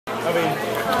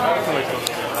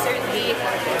Certainly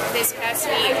this past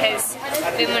week has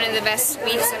been one of the best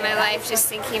weeks of my life, just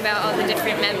thinking about all the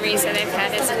different memories that I've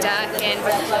had as a Duck. And,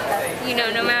 you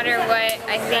know, no matter what,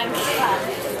 I think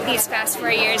these past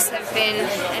 4 years have been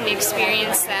an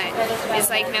experience that is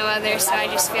like no other, so I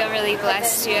just feel really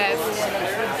blessed to have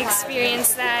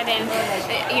experienced that. And,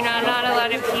 you know, not a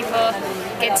lot of people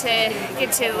get to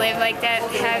live like that,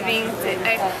 having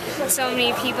so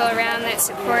many people around that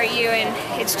support you, and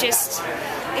it's just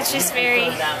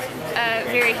very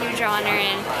huge honor,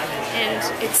 and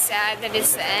it's sad that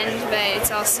it's the end, but it's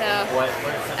also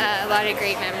a lot of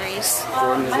great memories.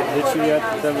 Jordan, has it hit you yet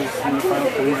that was in the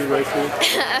final collegiate race here?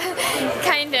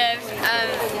 Kind of.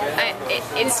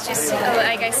 It's just,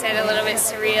 like I said, a little bit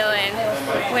surreal, and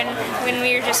when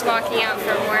we were just walking out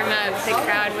for warm-up, the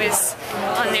crowd was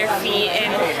on their feet,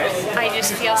 and I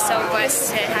just feel so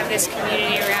blessed to have this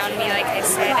community around me. Like I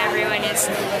said, everyone is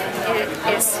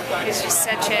just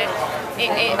such a,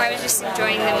 I was just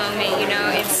enjoying the moment, you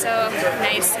know. It's so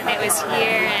nice that it was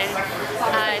here, and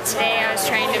today I was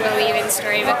trying to believe in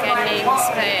storybook endings,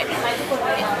 but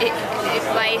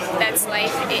that's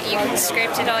life. You can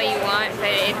script it all you want,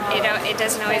 but it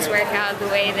doesn't always work out the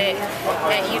way that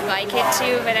you'd like it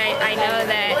to. But I know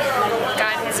that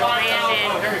God has a plan,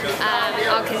 and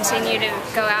I'll continue to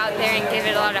go out there and give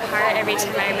it a lot of heart every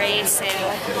time I race, and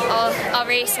I'll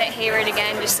race at Hayward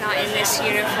again, just not in this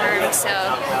uniform.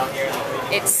 So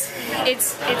it's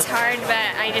hard,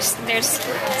 but there's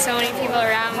so many people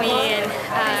around me, and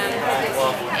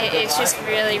it's just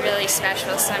really, really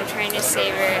special. So I'm trying to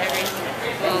savor every moment.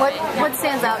 What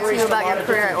stands out to you about your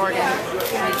career at Oregon?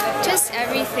 Just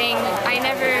everything. I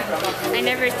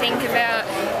never think about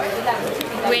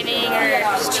winning or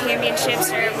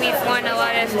championships, or we've won a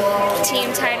lot of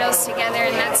team titles together,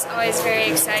 and that's always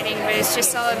very exciting, but it's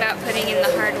just all about putting in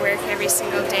the hard work every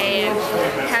single day and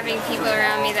having people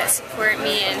around me that support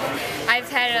me. And I've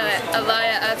had a lot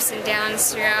of ups and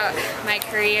downs throughout my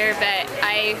career, but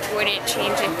I wouldn't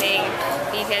change a thing,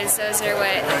 because those are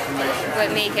what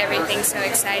make everything so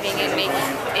exciting and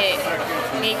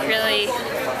make really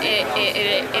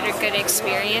a good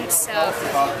experience. So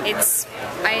I'm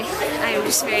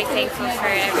just very thankful for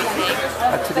everything.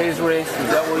 At today's race, is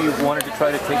that where you wanted to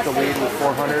try to take the lead with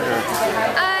 400? Or?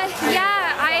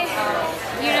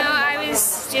 Yeah, I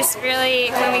was just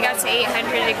really, when we got to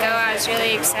 800 to go, I was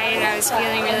really excited. I was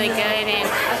feeling really good, and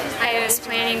I was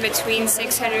planning between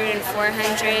 600 and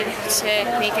 400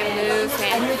 to make a move.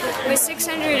 And with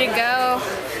 600 to go,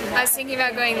 I was thinking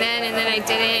about going then, and then I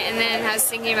didn't, and then I was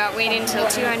thinking about waiting until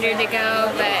 200 to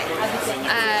go, but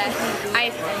I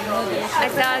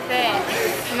thought that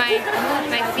my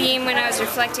theme when I was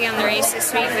reflecting on the race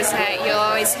this week was that you'll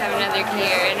always have another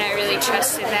gear, and I really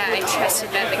trusted that. I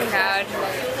trusted that the crowd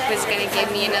was going to give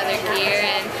me another gear,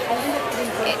 and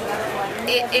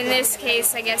in this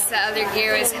case, I guess the other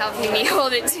gear was helping me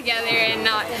hold it together, and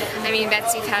not, I mean,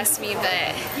 Betsy passed me,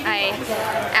 but I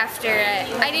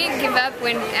didn't give up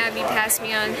when Abby passed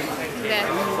me on the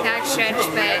backstretch,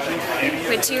 but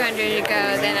with 200 to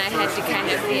go, then I had to kind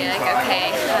of be like,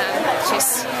 okay,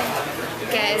 just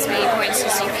get as many points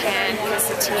as you can, because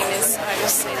the team is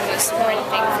obviously the most important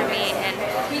thing for me. And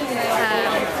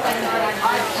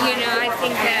you know, I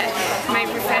think that my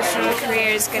professional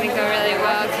career is going to go really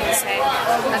well because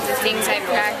of the things I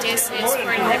practice, and it's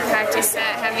important to practice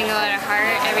that, having a lot of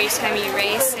heart every time you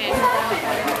race. And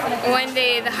one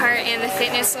day the heart and the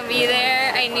fitness will be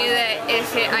there. I knew that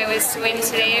if I was to win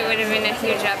today, it would have been a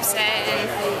huge upset, and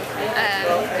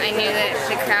I knew that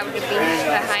the crowd would be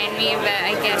behind me, but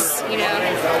I guess, you know,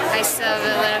 I still have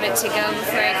a little bit to go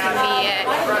before I can be at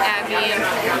Abby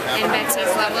and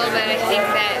Betsy's level, but I think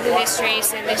that this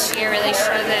race and this year really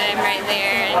show that I'm right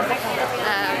there, and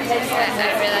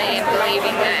I really am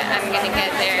believing that I'm going to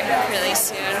get there really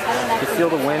soon. Did you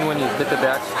feel the wind when you hit the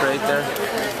back straight there?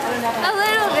 A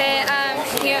little bit.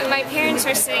 You know, my parents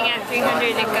were sitting at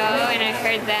 300 to go, and I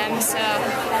heard them, so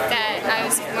that I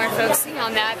was more focusing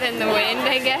on that than the wind,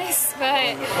 I guess.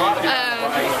 But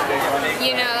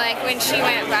you know, like when she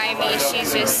went by me,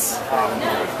 she's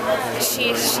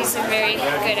a very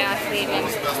good athlete, and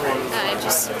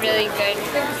just really good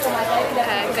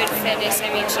fitness.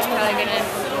 I mean, she's probably gonna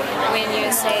win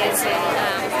USA's,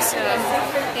 and so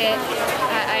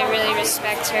I really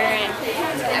respect her, and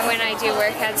when I do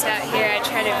workouts out here, I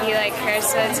try to be like her.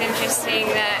 So it's interesting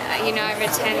that, you know, I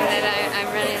pretend that I'm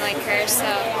running like her. So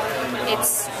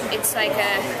it's like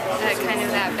a kind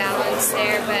of that balance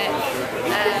there. But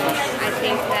I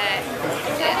think that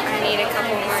I need a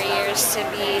couple more years to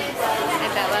be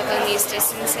at that level in these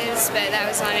distances. But that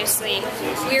was honestly,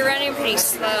 we were running pretty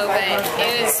slow, but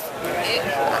it was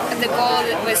the goal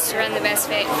was to run the best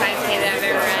 5K that I've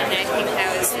ever run, and I think that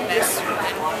was the best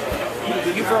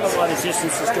one. You've run a lot of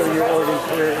distances during your Oregon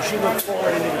career. As you look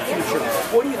forward into the future,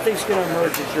 what do you think is going to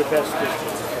emerge as your best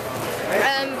distance?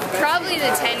 Probably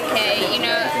the 10K. You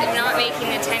know, not making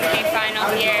the 10K final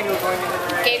here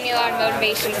gave me a lot of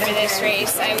motivation for this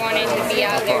race. I wanted to be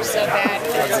out there so bad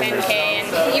for the 10K, and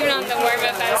even on the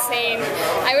warm-up I was saying,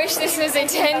 I wish this was a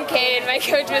 10K, and my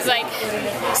coach was like,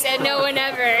 said no one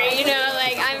ever. You know,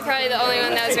 like, I'm probably the only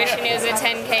one that was wishing it was a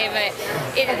 10K, but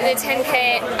the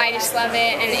 10K, I just love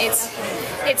it, and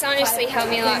it's honestly helped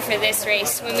me a lot for this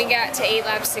race. When we got to 8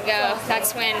 laps to go,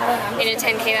 that's when, in a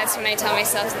 10K, that's when I tell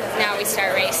myself, now we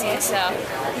start racing. So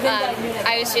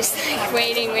I was just like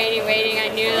waiting. I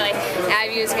knew like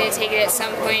Abby was going to take it at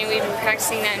some point. We've been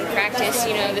practicing that in practice,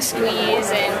 you know, the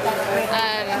squeeze, and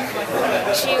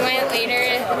she went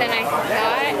later than I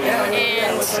thought,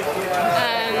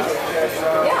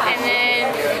 and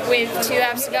then with 2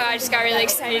 laps to go, I just got really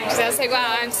excited because I was like,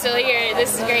 wow, I'm still here.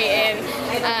 This is great. And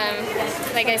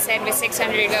like I said, with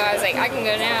 600 to go, I was like, I can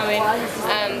go now.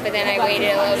 And but then I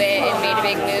waited a little bit and made a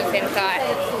big move and thought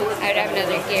I would have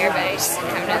another gear, but I just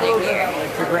didn't have another gear.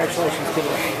 Congratulations, Kid.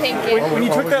 Thank you. When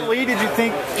you took that lead, did you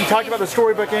think, you talked about the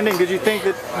storybook ending, did you think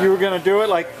that you were going to do it?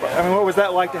 Like, I mean, what was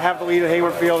that like to have the lead at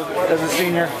Hayward Field as a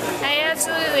senior? I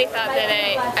absolutely thought that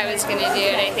I was going to do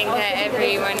it. I think that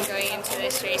everyone going into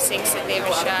this race thinks that they have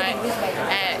a shot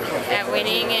at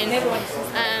winning, and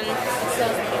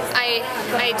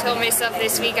I told myself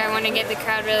this week I want to get the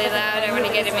crowd really loud, I want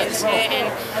to get them into it, and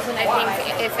I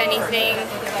think if anything,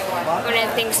 one of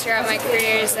the things throughout my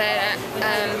career is that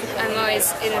I'm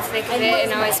always in the thick of it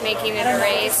and always making it a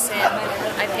race, and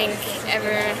I think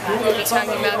everyone will be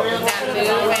talking about that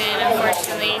move, and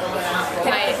unfortunately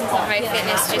my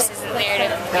fitness just isn't there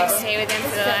to stay with them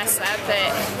for the last lap,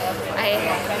 but I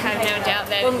have no doubt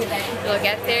that we'll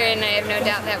get there, and I have no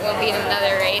doubt that we'll be in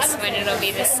another race when it'll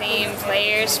be the same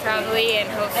players probably, and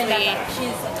hopefully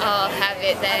I'll have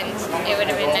it then. It would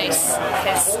have been nice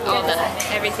because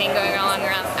everything going on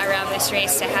around this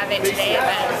race to have it today,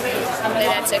 but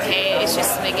that's okay. It's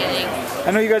just the beginning.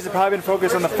 I know you guys have probably been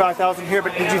focused on the 5,000 here,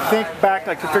 but did you think back,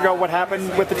 like, to figure out what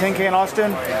happened with the 10K in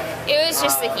Austin? It was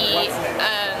just the heat.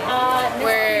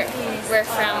 We're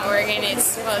from Oregon.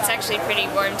 It's actually pretty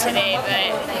warm today,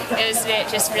 but it was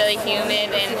just really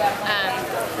humid, and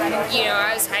you know,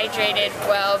 I was hydrated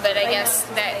well, but I guess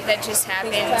that just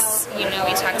happens. You know,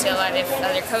 we talked to a lot of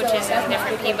other coaches and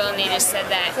different people, and they just said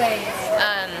that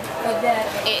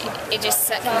it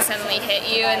just can suddenly hit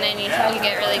you, and then you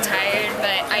get really tired.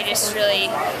 But I just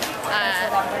really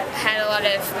had a lot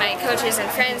of my coaches and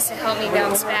friends to help me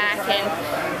bounce back, and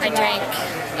I drank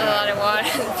a lot of water,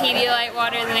 Pedialyte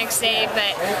water the next day,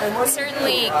 but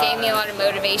certainly gave me a lot of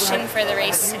motivation for the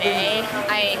race today.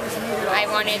 I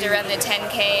wanted to run the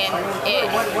 10K, and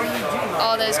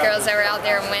all those girls that were out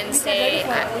there on Wednesday,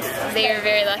 they were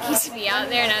very lucky to be out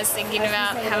there, and I was thinking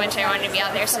about how much I wanted to be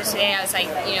out there, so today I was like,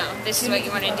 you know, this is what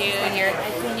you want to do,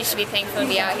 you should be thankful to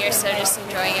be out here, so just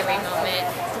enjoying every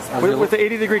moment. With the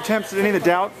 80-degree temps, did any of the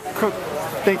doubt,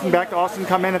 thinking back to Austin,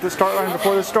 come in at the start line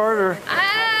before the start, or?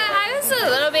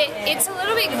 It's a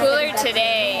little bit cooler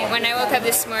today. When I woke up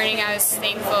this morning, I was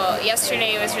thankful.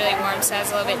 Yesterday it was really warm, so I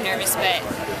was a little bit nervous, but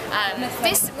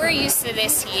we're used to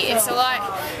this heat. It's a lot.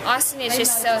 Austin is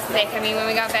just so thick. I mean, when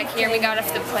we got back here, we got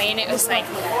off the plane, it was like,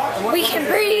 we can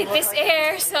breathe this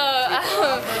air, so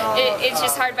it's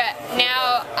just hard, but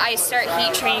now I start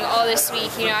heat training all this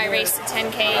week. You know, I raced the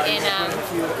 10K in, I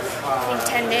think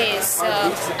 10 days, so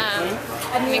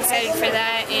I'm excited for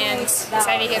that, and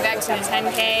excited to get back to the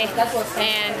 10K,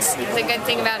 and the good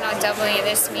thing about not doubling at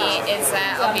this meet is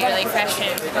that I'll be really fresh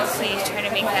and hopefully try to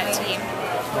make that team.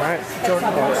 All right. Jordan,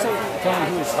 also tell me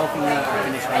who is helping you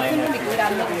finish line.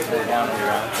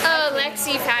 Oh,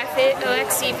 Lexi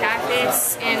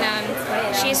Pappas, and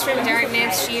she's from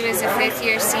Dartmouth. She was a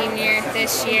 5th-year senior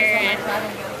this year, and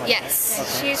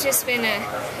yes, she's just been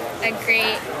a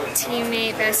great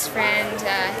teammate, best friend.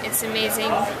 It's amazing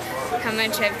how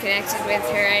much I've connected with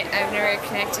her. I've never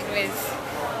connected with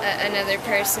another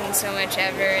person so much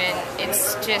ever, and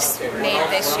it's just made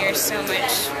this year so many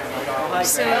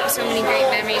great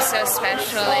memories, so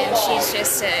special, and she's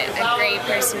just a great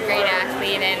person, great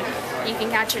athlete, and you can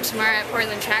catch her tomorrow at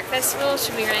Portland Track Festival.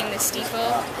 She'll be running the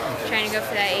steeple, trying to go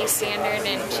for that A standard,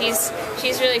 and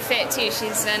she's really fit too.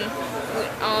 She's done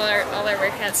all our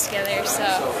workouts together,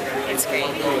 so it's great.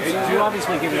 You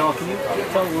obviously give it all. Can you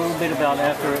tell a little bit about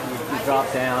after you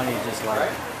dropped down, you just like,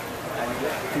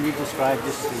 can you describe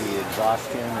just the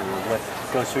exhaustion or what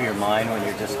goes through your mind when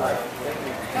you're just like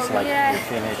Yeah. you're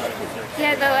finished?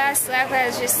 Yeah, the last lap I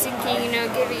was just thinking, you know,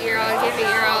 give it your all,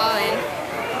 and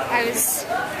I was,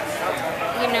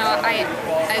 you know,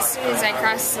 as soon as I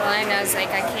crossed the line, I was like,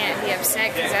 I can't be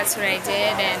upset because that's what I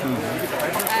did, and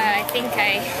I think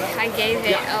I gave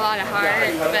it a lot of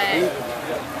heart, but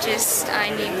I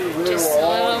need just a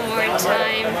little more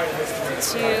time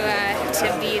to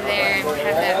be there and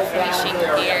have that finishing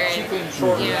gear. And,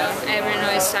 you know, everyone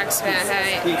always talks about how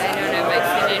I don't have my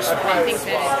finish, but I think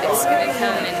that it's going to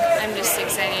come, and I'm just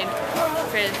excited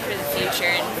for the future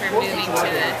and for moving to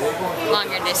the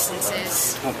longer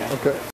distances. Okay.